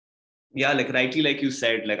Yeah, like rightly, like you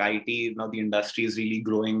said, like IT, now the industry is really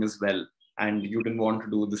growing as well. And you didn't want to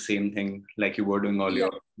do the same thing like you were doing all Yeah.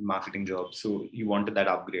 your marketing jobs. So you wanted that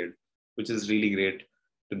upgrade, which is really great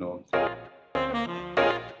to know.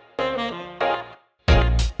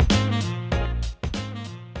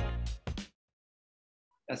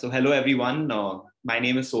 So hello everyone. My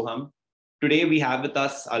name is Soham. Today we have with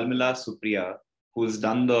us Almila Supriya, who's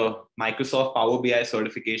done the Microsoft Power BI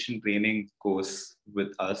certification training course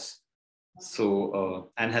with us.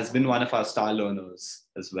 And has been one of our star learners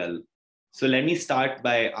as well. So let me start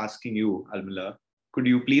by asking you, Almila, could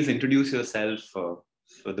you please introduce yourself for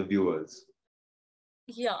the viewers?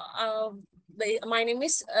 Yeah. My name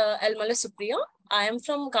is Almala Supriya. I am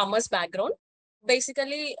from commerce background.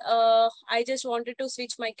 Basically, I just wanted to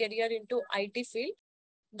switch my career into IT field.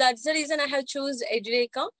 That's the reason I have choose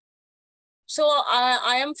Edureka. So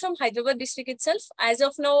I am from Hyderabad district itself. As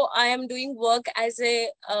of now, I am doing work as a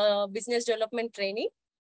business development trainee.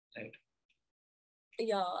 Right.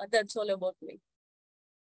 Yeah, that's all about me.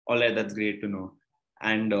 All right, that's great to know.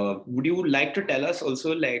 And would you like to tell us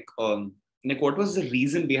also, like what was the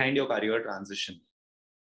reason behind your career transition?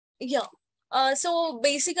 Yeah. So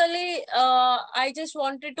basically, I just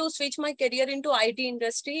wanted to switch my career into IT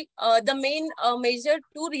industry. The main major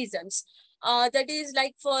two reasons. That is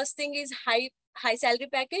like first thing is high salary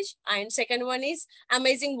package, and second one is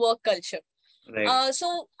amazing work culture. Right.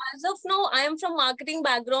 So as of now, I am from marketing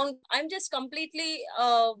background. I'm just completely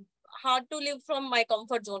hard to live from my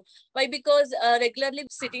comfort zone. Why? Because regularly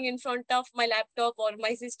sitting in front of my laptop or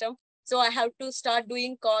my system. So I have to start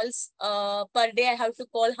doing calls per day. I have to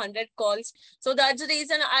call 100 calls. So that's the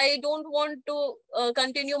reason I don't want to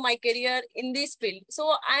continue my career in this field.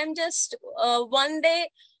 So I'm just one day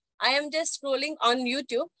I am just scrolling on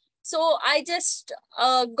YouTube. So I just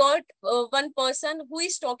got one person who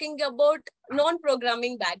is talking about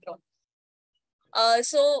non-programming background.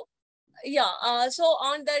 So yeah, so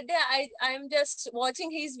on that day, I am just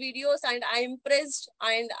watching his videos and I impressed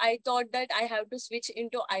and I thought that I have to switch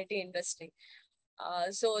into IT industry.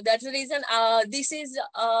 So that's the reason this is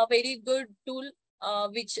a very good tool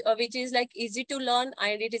which is like easy to learn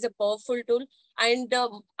and it is a powerful tool. And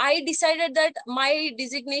I decided that my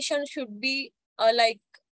designation should be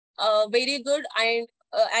very good. And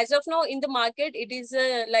as of now in the market, it is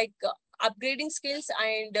upgrading skills.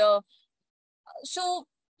 And so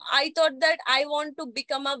I thought that I want to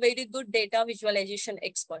become a very good data visualization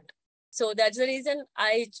expert. So that's the reason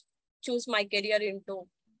I choose my career into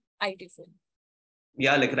IT field.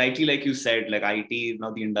 Yeah, like rightly, like you said, like IT, now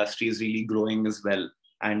the industry is really growing as well.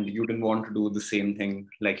 And you didn't want to do the same thing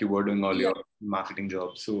like you were doing all Yeah. your marketing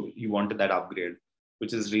jobs. So you wanted that upgrade,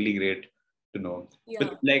 which is really great to know. Yeah.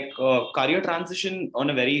 But like career transition on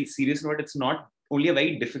a very serious note, it's not only a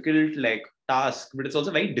very difficult like task, but it's also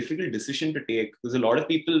a very difficult decision to take because a lot of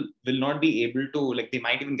people will not be able to, like they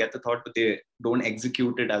might even get the thought, but they don't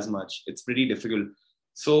execute it as much. It's pretty difficult.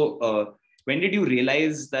 So when did you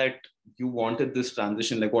realize that you wanted this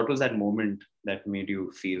transition? Like what was that moment that made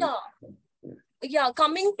you feel? Yeah,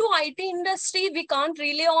 coming to IT industry, we can't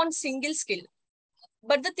rely on single skill.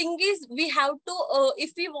 But the thing is, we have to,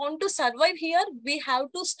 if we want to survive here, we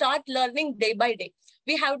have to start learning day by day.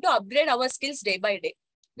 We have to upgrade our skills day by day,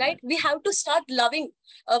 right? We have to start loving.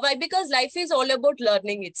 Why? Because life is all about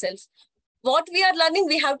learning itself. What we are learning,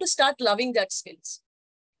 we have to start loving that skills.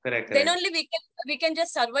 Correct. Then only we can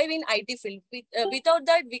just survive in IT field. Without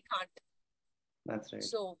that, we can't. That's right.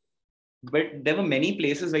 So. But there were many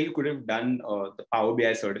places where you could have done the Power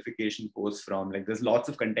BI certification course from. Like there's lots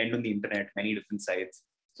of content on the internet, many different sites.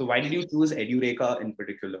 So why did you choose Edureka in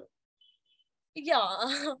particular? Yeah,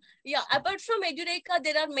 yeah. Apart from Edureka,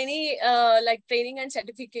 there are many like training and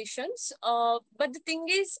certifications. But the thing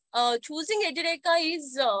is, choosing Edureka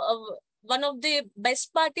is one of the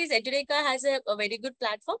best part is Edureka has a very good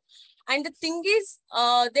platform. And the thing is,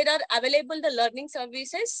 there are available the learning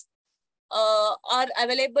services are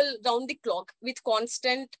available round the clock with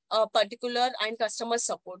constant particular and customer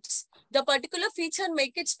supports. The particular feature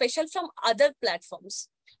make it special from other platforms.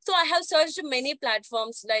 So I have searched many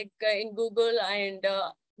platforms like in Google and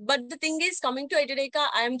but the thing is, coming to Edureka,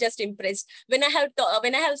 I am just impressed when I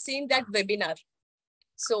have seen that webinar.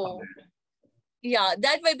 So yeah,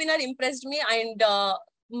 that webinar impressed me, and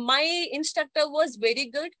my instructor was very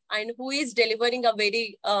good and who is delivering a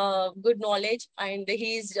very good knowledge, and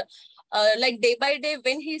he's like day by day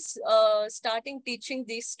when he's starting teaching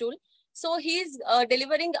this tool, so he's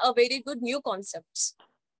delivering a very good new concepts.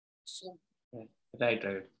 So right.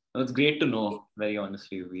 It's great to know. Very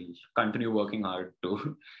honestly, we'll continue working hard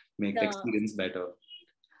to make the experience better.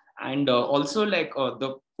 And also like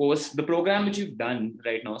the program which you've done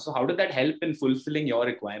right now. So how did that help in fulfilling your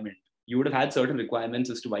requirement? You would have had certain requirements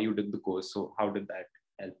as to why you did the course. So how did that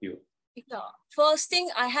help you? Yeah. First thing,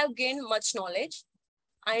 I have gained much knowledge.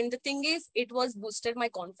 And the thing is, it was boosted my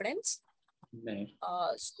confidence. Right.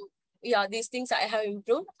 So yeah, these things I have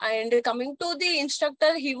improved. And coming to the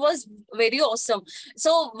instructor, he was very awesome.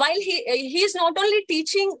 So while he is not only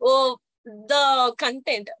teaching the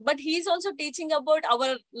content, but he's also teaching about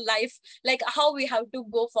our life, like how we have to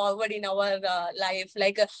go forward in our life,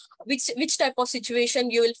 like which type of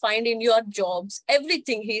situation you will find in your jobs,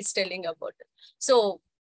 everything he's telling about it. So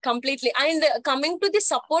completely. And coming to the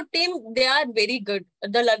support team, they are very good.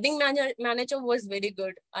 The learning manager was very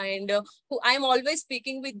good, and who I'm always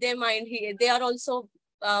speaking with them, and they are also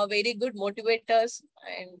very good motivators,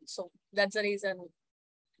 and so that's the reason.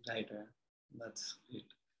 Right. That's it.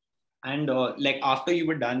 And like after you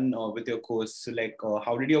were done with your course, so like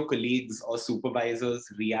how did your colleagues or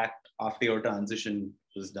supervisors react after your transition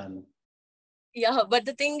was done? Yeah, but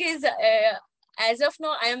the thing is, as of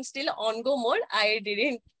now, I am still on go mode. I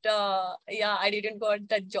didn't got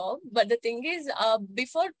the job. But the thing is, I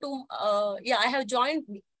have joined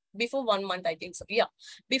before 1 month, I think so. Yeah,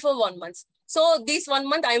 before 1 month. So this 1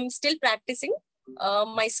 month, I'm still practicing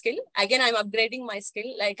my skill. Again, I'm upgrading my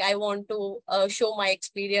skill. Like I want to show my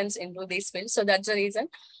experience into this field. So that's the reason.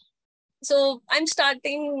 So I'm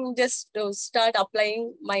starting just to start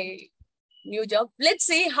applying my new job. Let's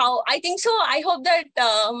see how. I think so. I hope that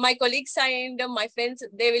my colleagues and my friends,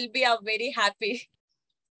 they will be very happy.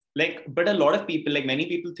 Like, but a lot of people, like many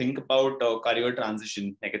people think about career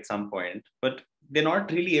transition like at some point, but they're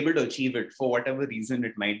not really able to achieve it for whatever reason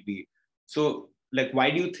it might be. So like, why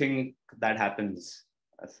do you think that happens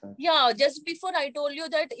as such? Yeah, just before I told you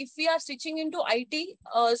that if we are switching into IT,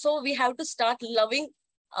 so we have to start loving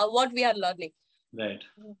what we are learning. Right.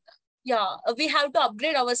 Yeah, we have to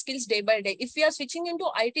upgrade our skills day by day. If we are switching into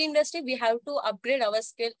IT industry, we have to upgrade our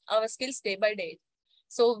skills day by day.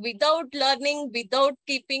 So without learning, without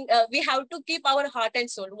keeping, we have to keep our heart and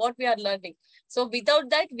soul, what we are learning. So without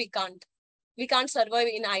that, we can't survive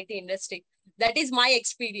in IT industry. That is my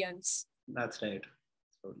experience. That's right.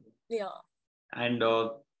 Yeah. And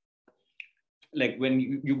like when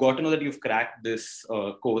you got to know that you've cracked this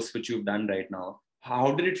course which you've done right now,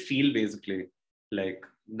 how did it feel basically? Like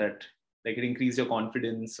that, like it increased your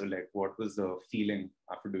confidence, or like what was the feeling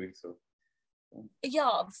after doing so?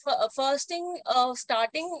 Yeah, first thing,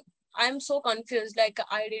 starting, I'm so confused. Like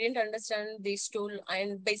I didn't understand this tool,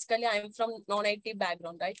 and basically I'm from non-IT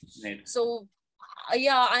background, right? Right. So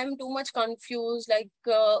yeah, I'm too much confused. Like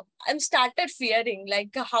I'm started fearing,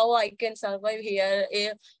 like how I can survive here.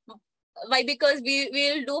 Why? Because we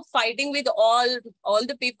will do fighting with all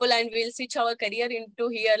the people, and we'll switch our career into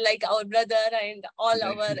here, like our brother and all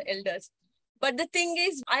Right. our elders. But the thing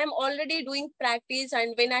is, I am already doing practice,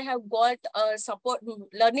 and when I have got a support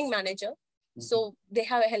learning manager, so they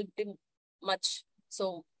have helped him much.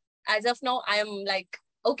 So as of now, I am like,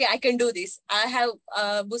 okay, I can do this. I have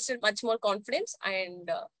boosted much more confidence,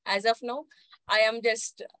 and as of now, I am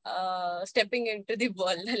just stepping into the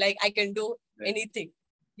world. Like I can do anything.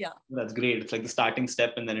 Yeah, that's great. It's like the starting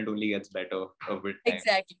step, and then it only gets better over time.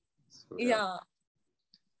 exactly. So, yeah.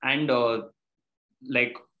 And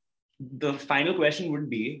like the final question would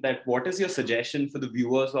be that what is your suggestion for the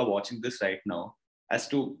viewers who are watching this right now as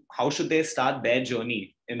to how should they start their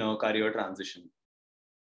journey in a career transition?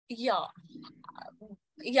 Yeah.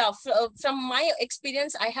 From my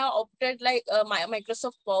experience, I have opted like my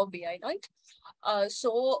Microsoft Power BI, right?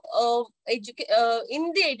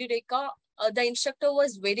 In the Edureka, the instructor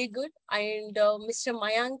was very good, and Mr.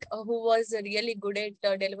 Mayank, who was really good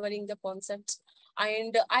at delivering the concepts.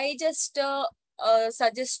 And I just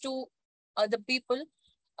suggest to the people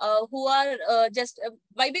who are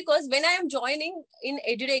why? Because when I am joining in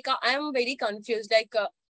Edureka, I am very confused. Like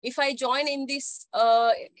if I join in this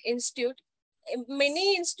institute,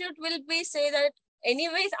 many institute will be say that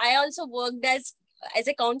anyways, I also worked as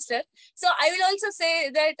a counselor. So I will also say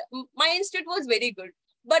that my institute was very good.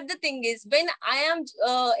 But the thing is, when I am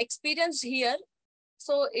experienced here,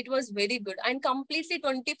 so it was very good and completely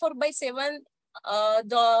 24/7.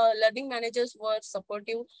 The learning managers were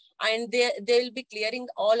supportive, and they will be clearing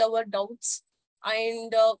all our doubts.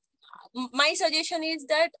 And my suggestion is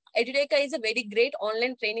that Edureka is a very great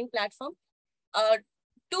online training platform.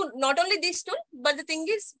 To not only this tool, but the thing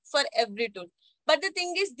is for every tool. But the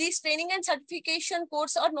thing is, these training and certification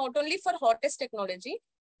courses are not only for hottest technology,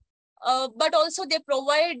 but also they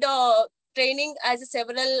provide training as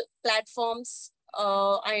several platforms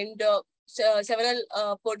and several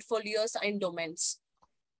portfolios and domains.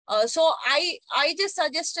 So I just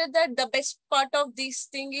suggested that the best part of this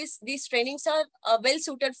thing is these trainings are well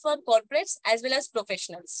suited for corporates as well as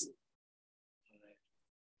professionals.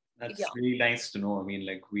 That's really nice to know. I mean,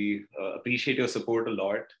 like, we appreciate your support a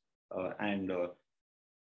lot, and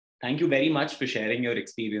thank you very much for sharing your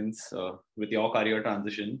experience with your career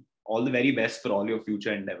transition. All the very best for all your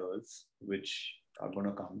future endeavors, which are going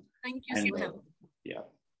to come. Thank you, Soham. Yeah,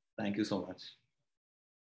 thank you so much.